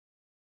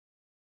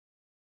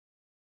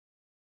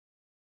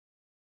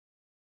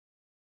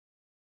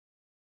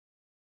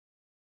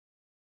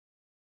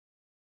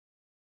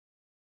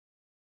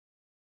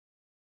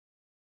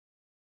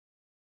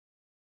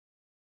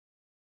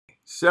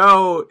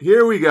So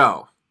here we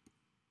go.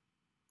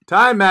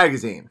 Time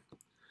magazine.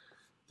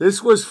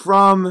 This was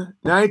from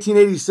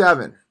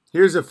 1987.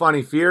 Here's a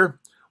funny fear.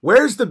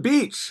 Where's the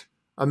beach?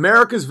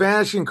 America's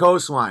vanishing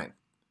coastline.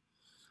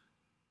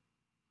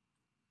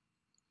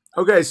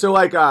 Okay, so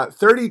like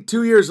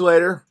 32 years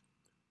later,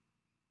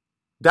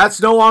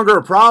 that's no longer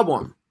a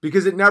problem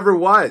because it never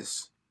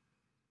was.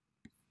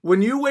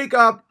 When you wake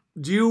up,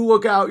 do you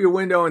look out your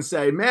window and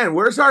say, man,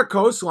 where's our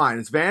coastline?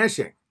 It's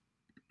vanishing.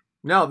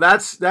 No,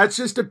 that's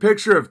just a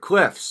picture of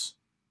cliffs.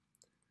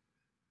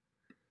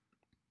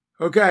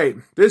 Okay,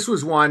 this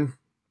was one.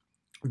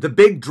 The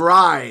big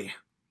dry.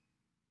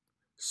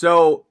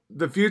 So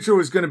the future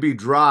was going to be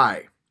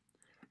dry.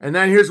 And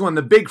then here's one.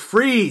 The big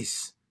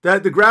freeze.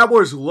 That the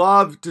grabblers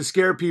love to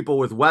scare people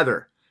with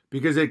weather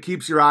because it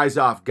keeps your eyes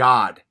off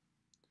God.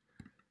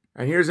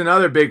 And here's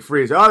another big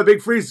freeze. Oh, the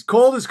big freeze.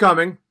 Cold is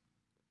coming.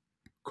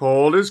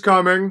 Cold is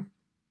coming.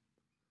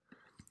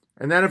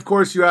 And then, of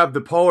course, you have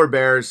the polar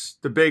bears,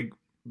 the big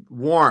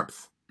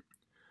warmth.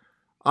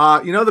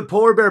 You know, the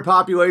polar bear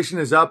population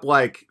is up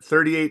like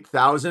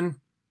 38,000.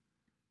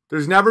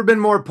 There's never been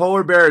more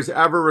polar bears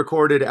ever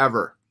recorded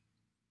ever.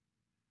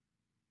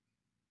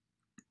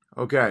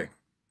 Okay.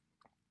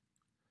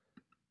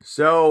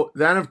 So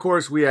then, of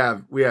course, we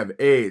have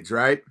AIDS,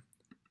 right?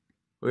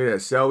 Look at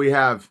this. So we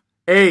have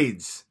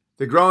AIDS,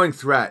 the growing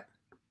threat.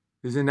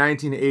 This is in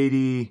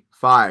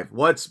 1985.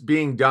 What's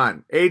being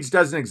done? AIDS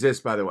doesn't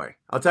exist, by the way.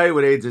 I'll tell you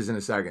what AIDS is in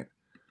a second.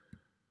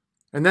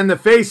 And then the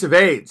face of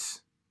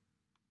AIDS.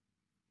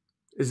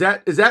 Is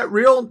that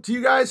real to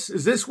you guys?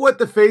 Is this what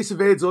the face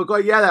of AIDS look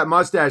like? Yeah, that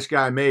mustache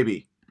guy,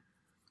 maybe.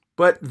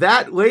 But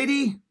that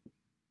lady,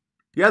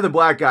 yeah, the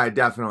black guy,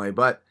 definitely.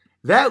 But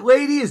that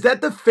lady, is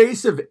that the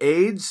face of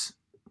AIDS?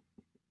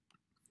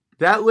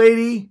 That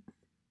lady,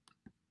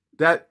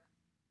 that,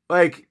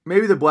 like,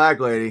 maybe the black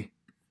lady.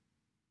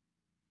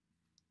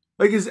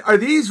 Like, is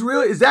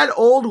that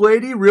old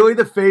lady really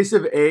the face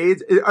of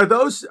AIDS?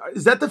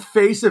 Is that the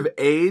face of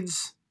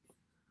AIDS?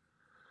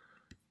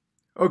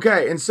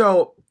 Okay, and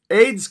so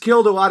AIDS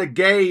killed a lot of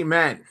gay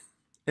men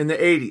in the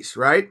 80s,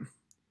 right?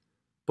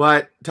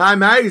 But Time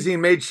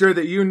magazine made sure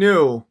that you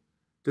knew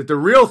that the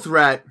real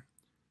threat.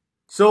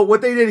 So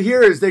what they did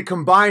here is they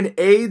combined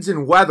AIDS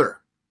and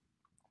weather.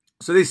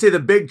 So they say the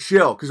big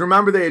chill, because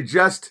remember they had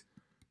just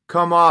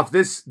come off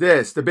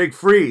the big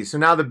freeze. So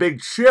now the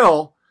big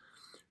chill.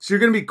 So you're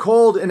going to be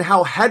cold, and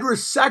how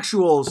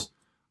heterosexuals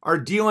are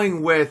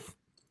dealing with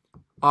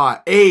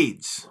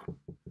AIDS.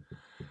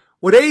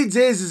 What AIDS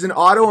is an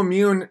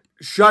autoimmune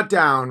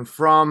shutdown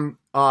from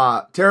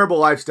terrible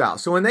lifestyle.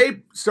 So when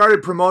they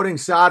started promoting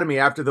sodomy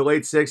after the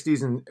late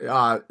 60s and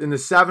in the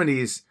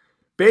 70s,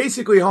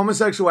 basically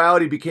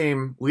homosexuality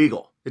became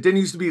legal. It didn't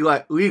used to be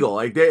legal.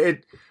 Like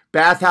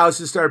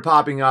bathhouses started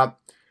popping up,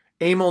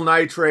 amyl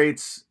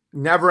nitrates,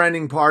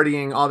 never-ending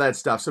partying, all that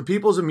stuff. So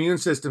people's immune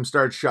system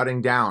started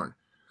shutting down.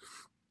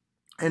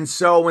 And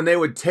so when they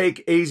would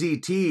take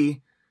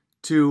AZT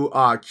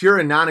to cure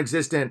a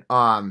non-existent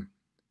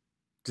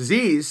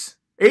disease,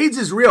 AIDS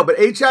is real, but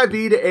HIV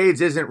to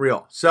AIDS isn't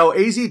real. So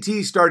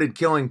AZT started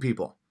killing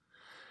people.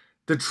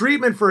 The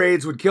treatment for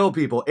AIDS would kill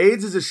people.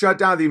 AIDS is a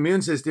shutdown of the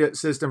immune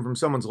system from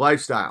someone's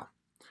lifestyle.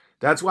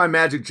 That's why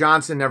Magic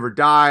Johnson never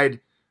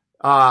died.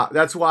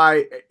 That's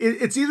why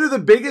it's either the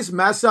biggest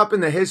mess up in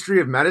the history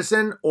of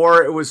medicine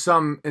or it was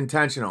some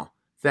intentional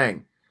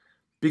thing.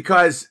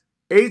 Because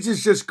AIDS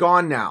is just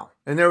gone now.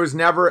 And there was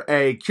never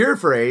a cure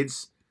for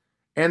AIDS.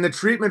 And the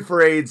treatment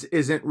for AIDS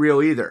isn't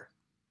real either.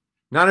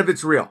 None of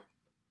it's real.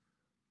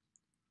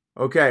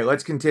 Okay,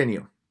 let's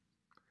continue.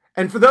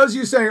 And for those of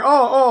you saying,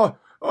 oh,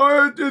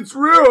 it's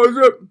real. Is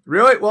it?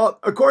 Really? Well,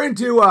 according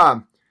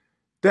to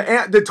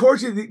the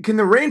torture, can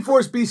the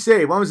rainforest be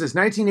saved? When was this?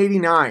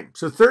 1989.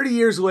 So 30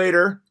 years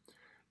later,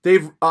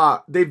 they've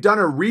done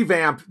a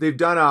revamp. They've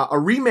done a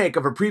remake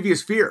of a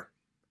previous fear.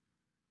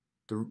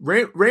 The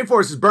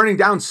rainforest is burning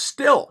down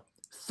still.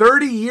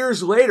 30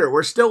 years later,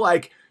 we're still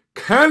like,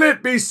 can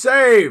it be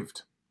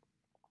saved?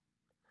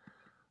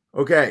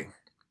 Okay.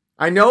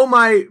 I know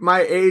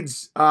my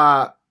AIDS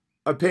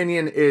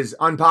opinion is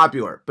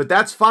unpopular, but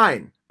that's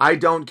fine. I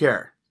don't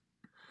care.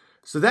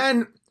 So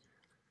then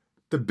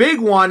the big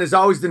one is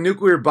always the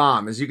nuclear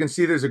bomb. As you can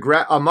see, there's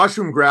a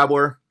mushroom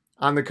grabbler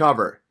on the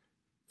cover.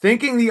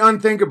 Thinking the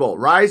unthinkable,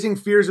 rising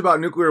fears about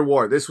nuclear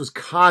war. This was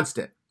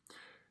constant.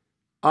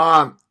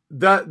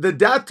 The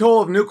death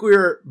toll of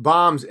nuclear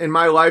bombs in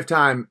my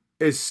lifetime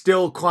is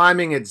still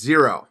climbing at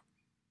 0.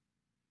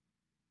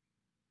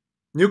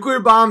 Nuclear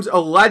bombs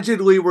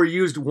allegedly were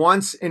used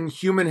once in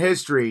human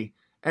history,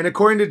 and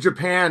according to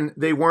Japan,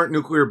 they weren't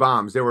nuclear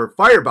bombs. They were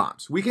fire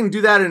bombs. We can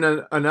do that in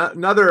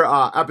another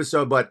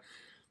episode, but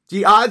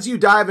the odds you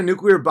die of a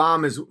nuclear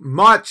bomb is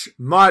much,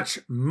 much,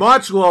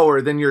 much lower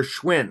than your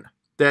Schwinn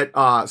that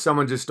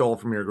someone just stole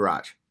from your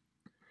garage.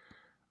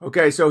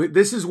 Okay, so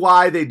this is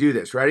why they do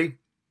this. Ready?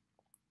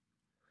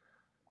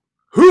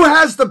 Who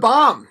has the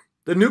bomb?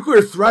 The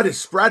nuclear threat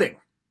is spreading.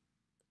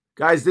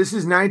 Guys, this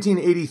is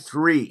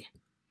 1983.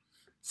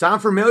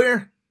 Sound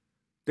familiar?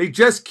 They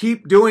just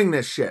keep doing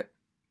this shit.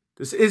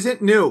 This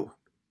isn't new.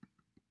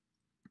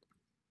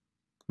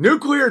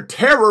 Nuclear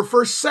terror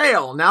for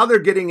sale. Now they're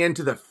getting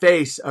into the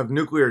face of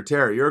nuclear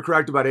terror. You're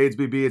correct about AIDS,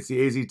 BB. It's the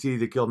AZT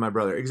that killed my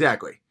brother.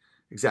 Exactly.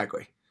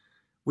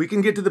 We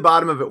can get to the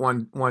bottom of it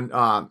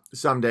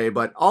someday.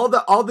 But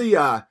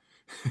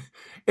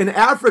in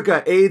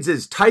Africa, AIDS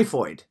is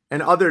typhoid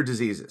and other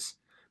diseases.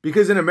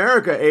 Because in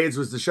America, AIDS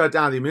was the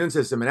shutdown of the immune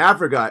system. In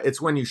Africa,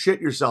 it's when you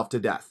shit yourself to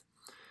death.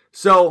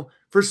 So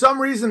for some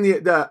reason,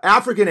 the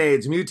African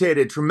AIDS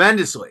mutated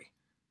tremendously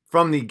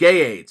from the gay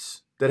AIDS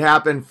that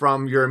happened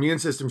from your immune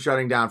system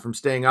shutting down from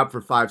staying up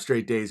for 5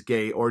 straight days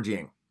gay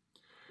orgying.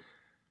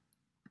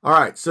 All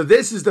right, so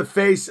this is the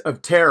face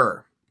of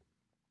terror.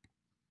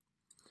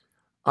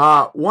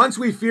 Once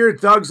we feared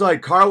thugs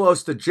like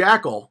Carlos the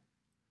Jackal,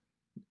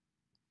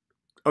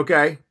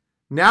 okay,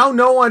 now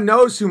no one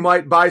knows who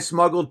might buy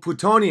smuggled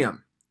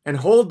plutonium and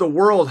hold the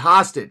world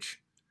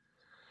hostage.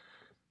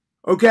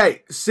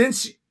 Okay,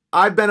 since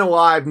I've been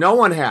alive, no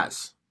one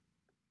has.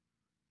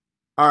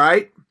 All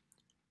right?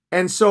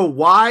 And so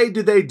why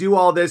do they do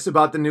all this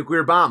about the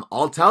nuclear bomb?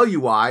 I'll tell you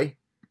why.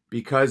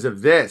 Because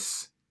of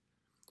this.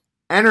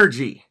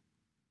 Energy.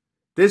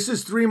 This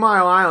is 3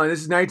 Mile Island.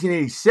 This is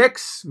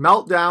 1986.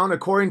 Meltdown,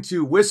 according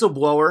to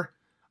whistleblower,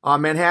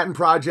 Manhattan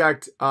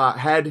Project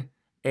head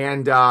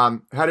and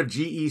head of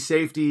GE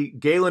Safety,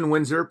 Galen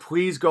Windsor.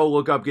 Please go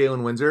look up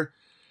Galen Windsor.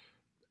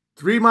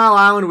 3 Mile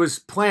Island was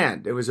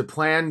planned. It was a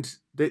planned,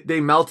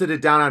 they melted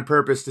it down on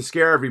purpose to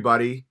scare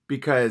everybody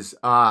because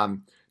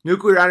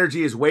nuclear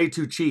energy is way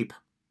too cheap.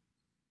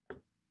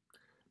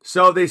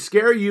 So they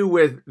scare you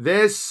with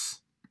this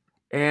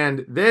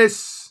and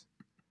this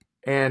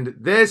and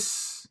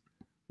this.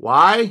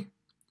 Why?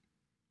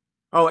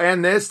 Oh,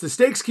 and this. The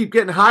stakes keep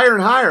getting higher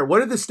and higher.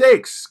 What are the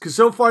stakes? Because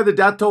so far the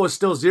death toll is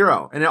still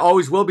 0, and it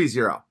always will be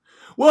 0.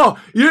 Well,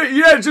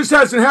 yeah, it just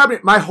hasn't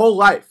happened. My whole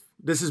life,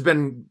 they've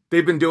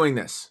been doing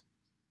this.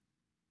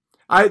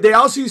 They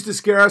also used to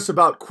scare us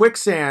about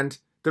quicksand,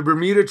 the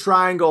Bermuda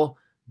Triangle,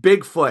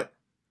 Bigfoot.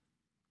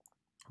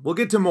 We'll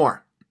get to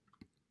more.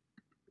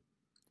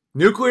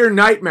 Nuclear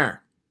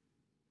nightmare.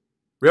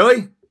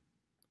 Really?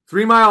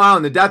 3 Mile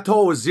Island, the death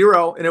toll was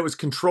 0 and it was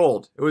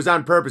controlled. It was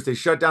on purpose. They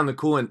shut down the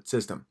coolant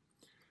system.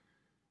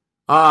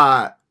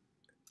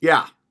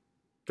 Yeah,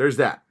 there's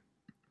that.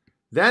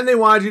 Then they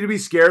wanted you to be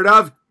scared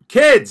of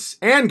kids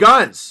and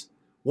guns.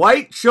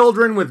 White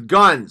children with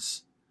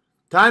guns.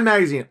 Time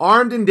magazine,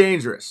 armed and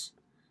dangerous.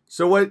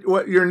 So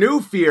what your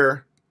new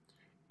fear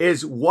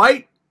is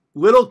white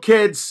little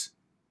kids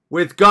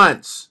with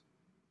guns.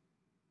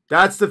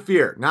 That's the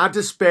fear. Not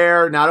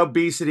despair, not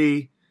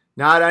obesity,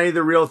 not any of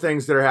the real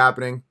things that are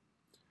happening.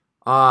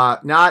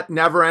 Not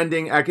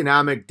never-ending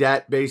economic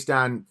debt based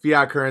on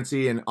fiat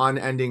currency and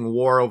unending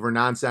war over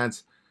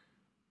nonsense.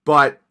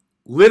 But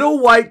little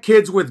white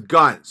kids with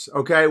guns.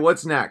 Okay,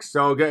 what's next?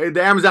 So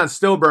the Amazon's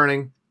still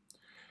burning.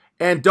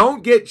 And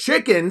don't get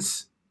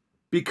chickens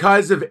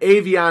because of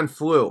avian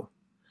flu.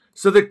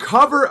 So the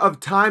cover of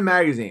Time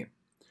magazine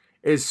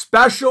is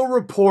special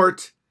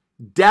report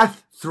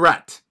death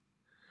threat.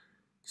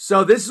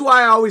 So this is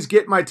why I always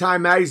get my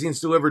Time magazines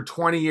delivered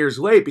 20 years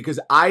late, because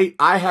I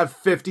have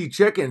 50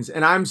 chickens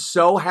and I'm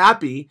so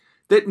happy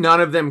that none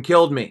of them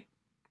killed me.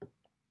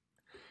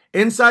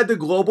 Inside the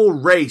global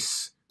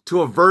race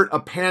to avert a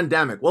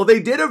pandemic. Well, they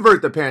did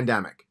avert the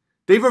pandemic.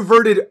 They've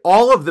averted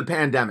all of the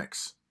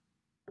pandemics.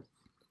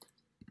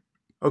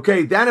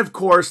 Okay, then of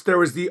course there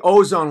was the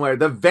ozone layer.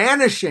 The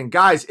vanishing,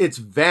 guys, it's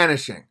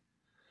vanishing.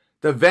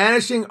 The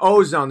vanishing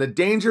ozone. The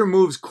danger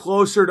moves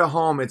closer to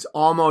home. It's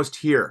almost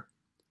here.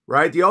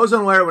 Right? The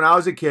ozone layer, when I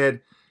was a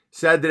kid,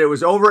 said that it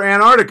was over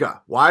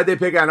Antarctica. Why did they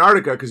pick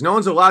Antarctica? Because no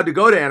one's allowed to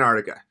go to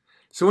Antarctica.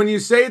 So when you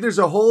say there's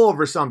a hole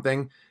over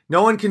something,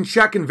 no one can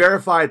check and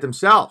verify it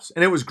themselves.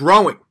 And it was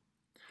growing.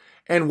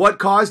 And what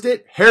caused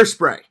it?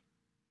 Hairspray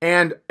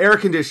and air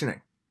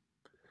conditioning.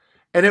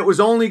 And it was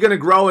only going to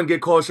grow and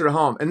get closer to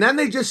home. And then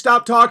they just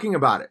stopped talking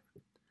about it.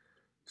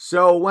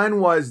 So when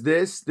was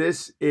this?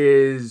 This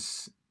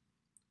is,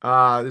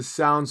 this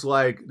sounds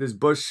like this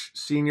Bush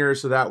Sr.,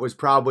 so that was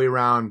probably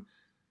around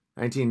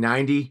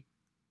 1990.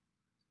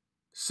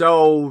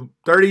 So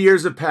 30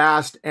 years have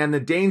passed, and the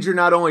danger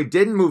not only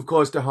didn't move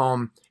close to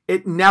home,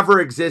 it never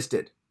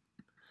existed.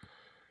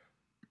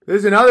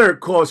 There's another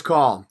close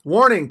call.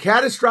 Warning,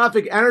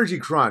 catastrophic energy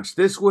crunch.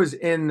 This was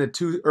in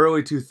the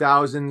early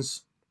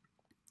 2000s.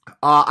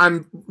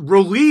 I'm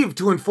relieved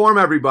to inform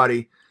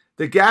everybody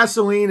that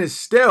gasoline is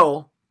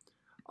still,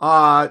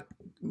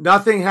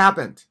 nothing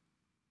happened.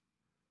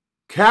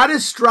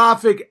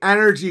 Catastrophic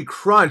energy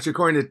crunch,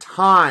 according to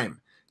Time.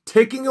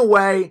 Ticking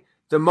away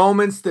the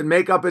moments that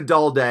make up a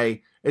dull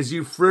day as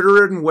you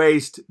fritter and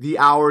waste the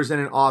hours in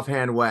an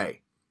offhand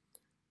way.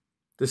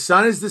 The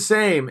sun is the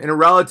same in a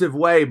relative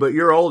way, but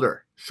you're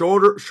older,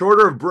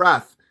 shorter of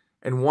breath,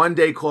 and one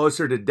day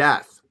closer to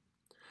death.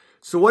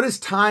 So what is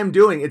Time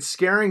doing? It's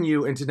scaring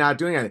you into not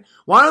doing anything.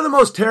 One of the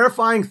most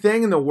terrifying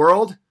thing in the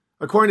world,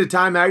 according to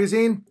Time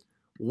magazine,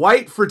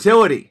 white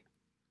fertility.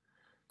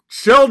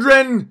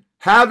 Children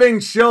having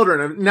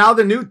children. Now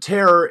the new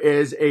terror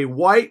is a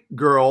white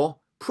girl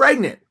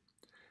pregnant.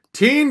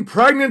 Teen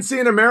pregnancy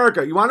in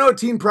America. You want to know what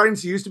teen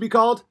pregnancy used to be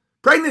called?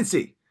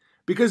 Pregnancy.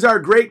 Because our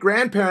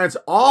great-grandparents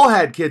all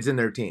had kids in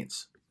their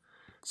teens.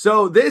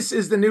 So this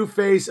is the new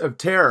face of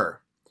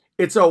terror.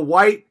 It's a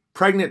white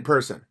pregnant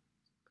person.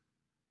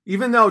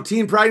 Even though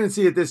teen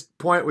pregnancy at this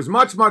point was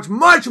much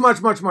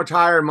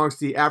higher amongst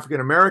the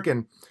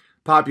African-American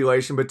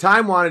population, but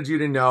Time wanted you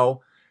to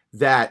know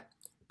that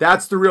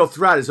that's the real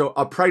threat, is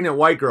a pregnant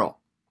white girl.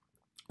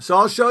 So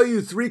I'll show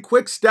you 3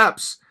 quick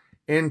steps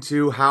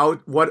into how a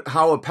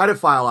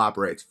pedophile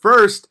operates.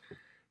 First,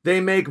 they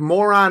make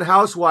moron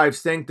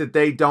housewives think that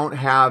they don't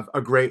have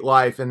a great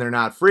life and they're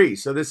not free.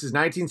 So this is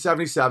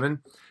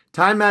 1977,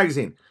 Time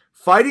magazine,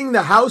 fighting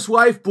the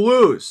housewife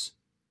blues.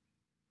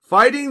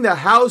 Fighting the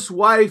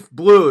housewife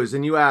blues.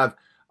 And you have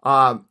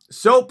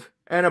soap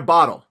and a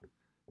bottle.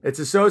 It's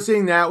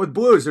associating that with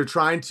blues. They're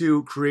trying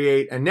to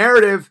create a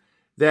narrative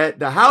that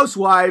the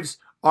housewives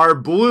are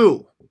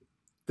blue,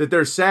 that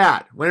they're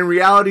sad, when in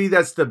reality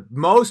that's the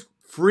most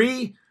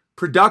free,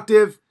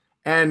 productive,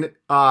 and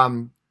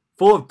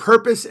full of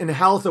purpose and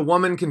health a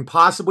woman can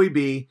possibly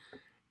be,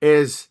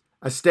 is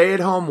a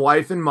stay-at-home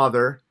wife and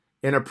mother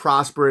in a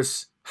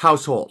prosperous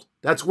household.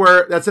 That's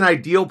an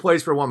ideal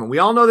place for a woman. We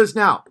all know this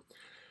now.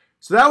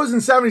 So that was in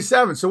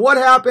 77. So what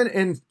happened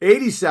in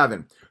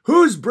 87?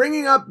 Who's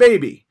bringing up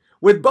baby?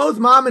 With both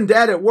mom and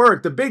dad at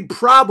work, the big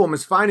problem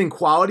is finding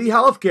quality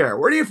health care.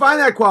 Where do you find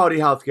that quality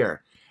health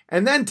care?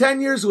 And then 10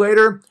 years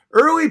later,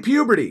 early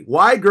puberty.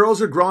 Why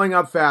girls are growing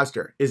up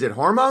faster? Is it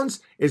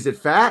hormones? Is it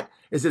fat?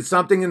 Is it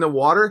something in the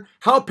water?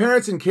 How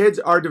parents and kids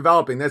are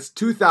developing. That's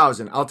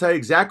 2000. I'll tell you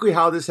exactly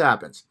how this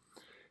happens.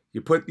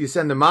 You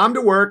send the mom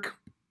to work.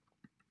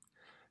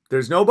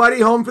 There's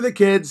nobody home for the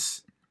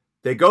kids.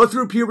 They go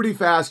through puberty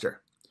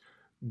faster.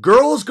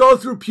 Girls go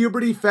through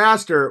puberty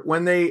faster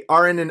when they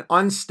are in an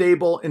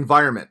unstable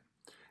environment.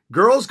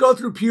 Girls go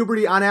through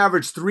puberty on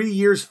average 3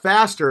 years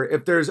faster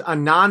if there's a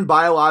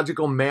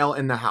non-biological male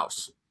in the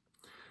house.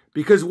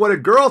 Because what a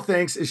girl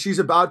thinks is she's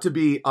about to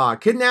be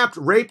kidnapped,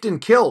 raped, and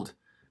killed.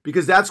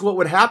 Because that's what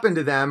would happen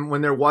to them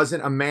when there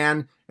wasn't a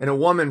man and a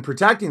woman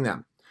protecting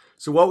them.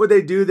 So what would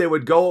they do? They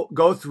would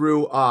go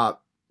through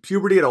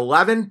puberty at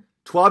 11,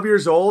 12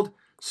 years old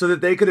so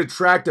that they could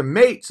attract a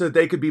mate so that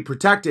they could be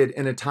protected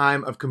in a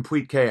time of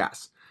complete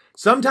chaos.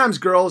 Sometimes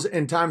girls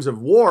in times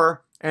of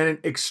war and in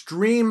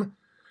extreme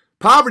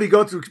poverty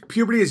go through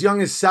puberty as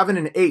young as 7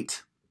 and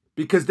 8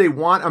 because they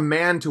want a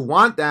man to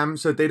want them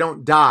so that they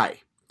don't die.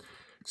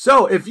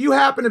 So if you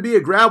happen to be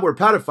a grabber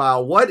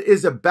pedophile, what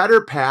is a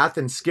better path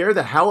than scare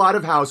the hell out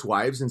of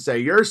housewives and say,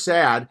 you're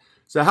sad.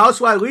 So the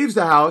housewife leaves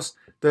the house,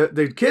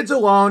 the kid's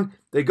alone,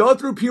 they go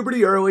through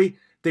puberty early,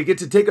 they get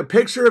to take a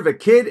picture of a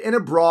kid in a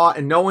bra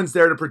and no one's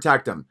there to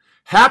protect them.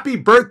 Happy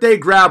birthday,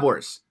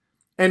 grabblers.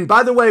 And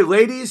by the way,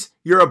 ladies,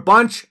 you're a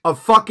bunch of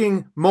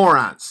fucking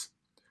morons.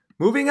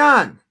 Moving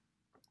on.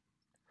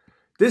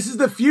 This is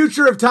the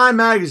future of Time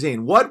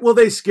magazine. What will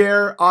they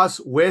scare us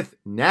with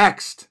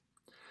next?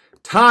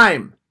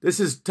 Time. This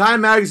is Time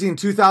magazine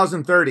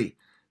 2030.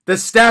 The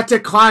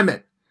static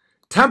climate.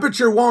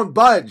 Temperature won't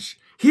budge.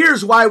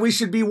 Here's why we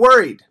should be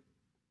worried.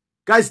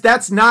 Guys,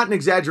 that's not an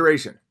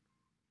exaggeration.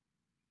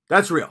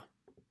 That's real.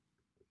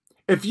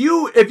 If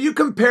you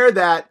compare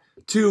that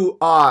to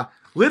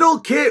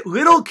little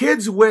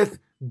kids with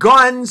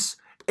guns,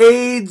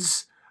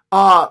 AIDS,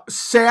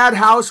 sad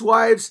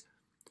housewives,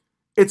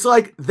 it's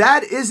like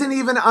that isn't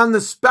even on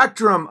the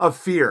spectrum of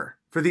fear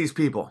for these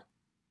people.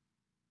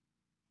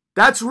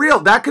 That's real.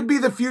 That could be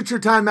the future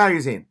Time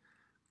magazine.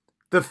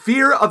 The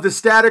fear of the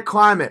static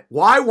climate.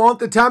 Why won't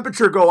the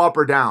temperature go up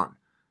or down?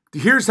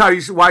 Here's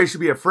why you should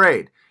be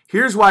afraid.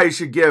 Here's why you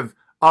should give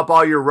up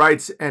all your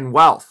rights and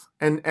wealth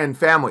and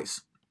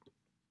families.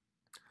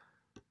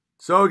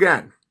 So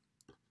again,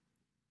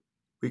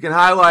 we can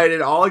highlight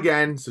it all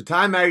again. So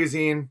Time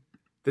magazine,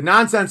 the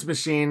nonsense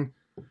machine,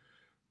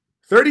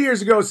 30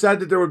 years ago said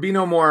that there would be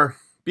no more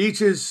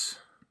beaches.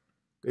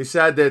 They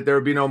said that there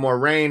would be no more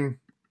rain.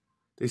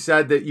 They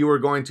said that you were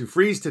going to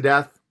freeze to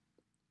death.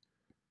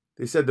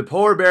 They said the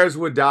polar bears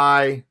would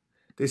die.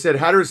 They said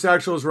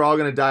heterosexuals were all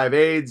going to die of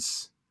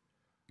AIDS.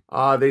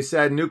 They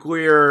said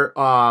nuclear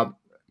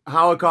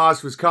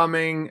Holocaust was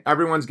coming.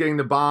 Everyone's getting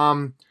the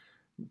bomb.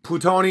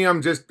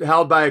 Plutonium just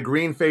held by a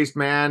green-faced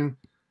man.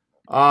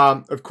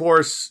 Of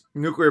course,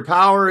 nuclear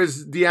power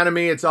is the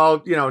enemy. It's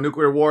all,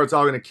 nuclear war. It's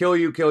all going to kill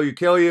you, kill you,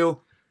 kill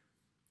you.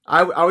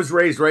 I was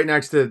raised right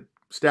next to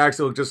stacks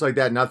that looked just like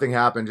that. Nothing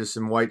happened. Just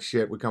some white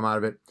shit would come out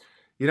of it.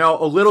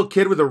 A little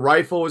kid with a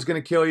rifle was going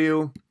to kill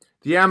you.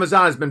 The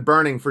Amazon has been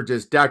burning for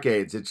just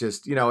decades. It's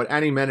just, at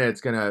any minute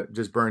it's going to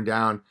just burn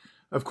down.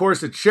 Of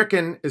course, a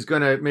chicken is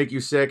going to make you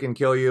sick and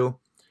kill you.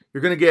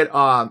 You're going to get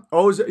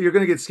you're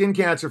going to get skin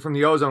cancer from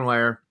the ozone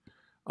layer.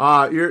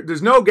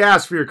 There's no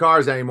gas for your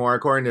cars anymore,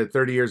 according to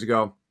 30 years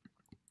ago.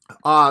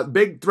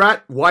 Big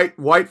threat,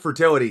 white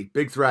fertility,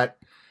 big threat.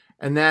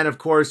 And then, of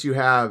course, you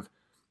have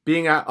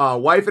being a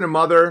wife and a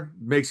mother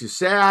makes you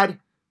sad.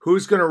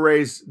 Who's going to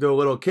raise the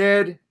little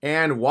kid?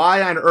 And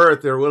why on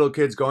earth are little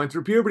kids going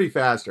through puberty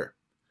faster?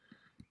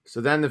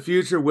 So then the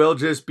future will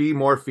just be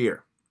more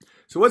fear.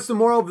 So what's the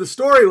moral of the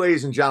story,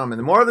 ladies and gentlemen?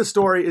 The moral of the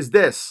story is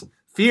this.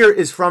 Fear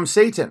is from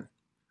Satan.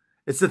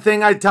 It's the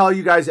thing I tell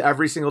you guys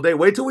every single day.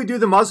 Wait till we do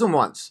the Muslim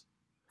ones.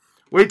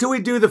 Wait till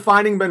we do the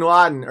Finding Bin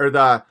Laden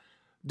or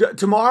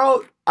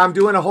tomorrow I'm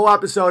doing a whole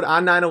episode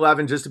on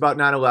 9/11, just about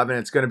 9/11.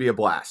 It's going to be a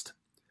blast.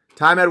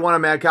 Time had one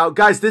on Mad Cow.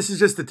 Guys, this is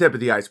just the tip of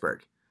the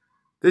iceberg.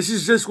 This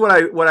is just what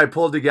I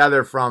pulled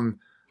together from,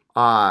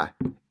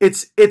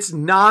 it's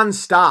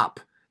nonstop.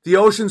 The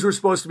oceans were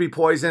supposed to be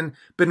poisoned.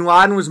 Bin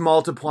Laden was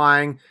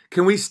multiplying.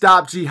 Can we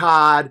stop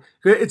jihad?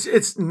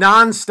 It's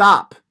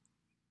nonstop.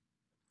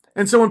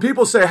 And so when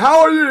people say,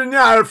 how are you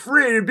not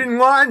afraid of Bin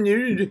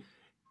Laden?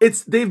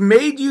 They've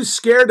made you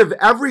scared of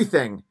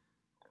everything.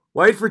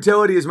 White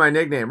fertility is my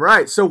nickname.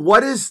 Right. So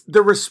what is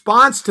the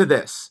response to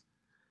this?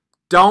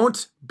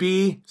 Don't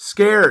be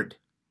scared.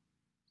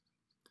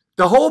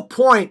 The whole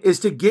point is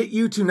to get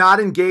you to not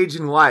engage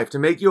in life, to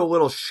make you a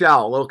little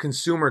shell, a little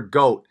consumer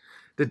goat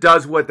that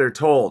does what they're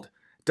told.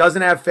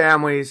 Doesn't have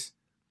families.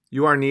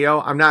 You are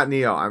Neo? I'm not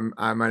Neo.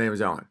 My name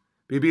is Owen.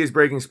 BB is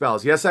breaking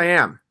spells. Yes, I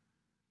am.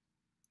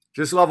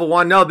 Just level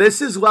 1. No,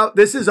 this is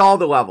all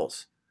the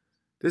levels.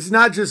 This is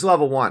not just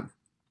level 1.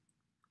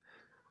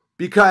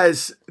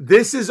 Because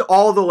this is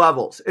all the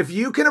levels. If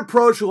you can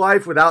approach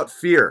life without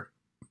fear,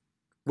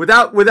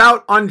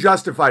 without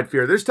unjustified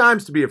fear, there's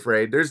times to be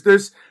afraid.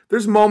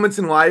 There's moments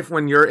in life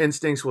when your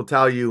instincts will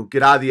tell you,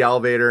 get out of the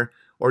elevator,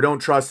 or don't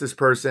trust this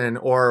person,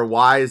 or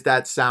why is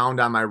that sound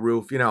on my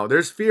roof? You know,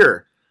 there's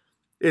fear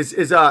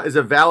is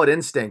a valid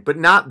instinct, but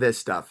not this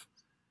stuff.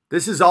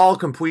 This is all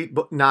complete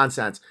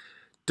nonsense.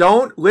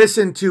 Don't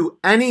listen to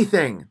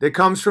anything that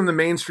comes from the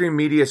mainstream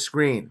media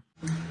screen.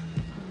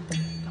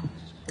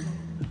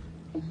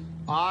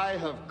 I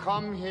have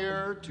come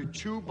here to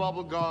chew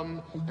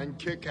bubblegum and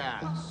kick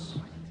ass.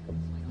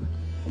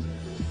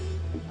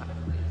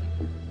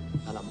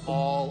 And I'm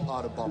all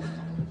out of bubblegum.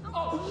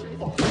 Oh, shit.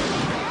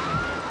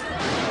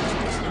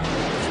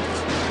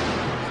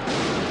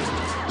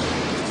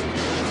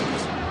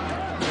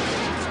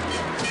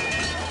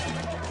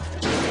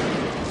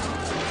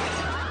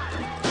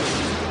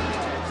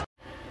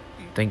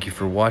 Thank you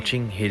for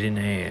watching Hidden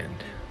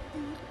Hand.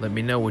 Let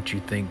me know what you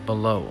think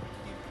below.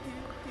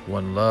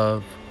 One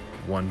love,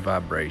 one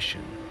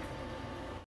vibration.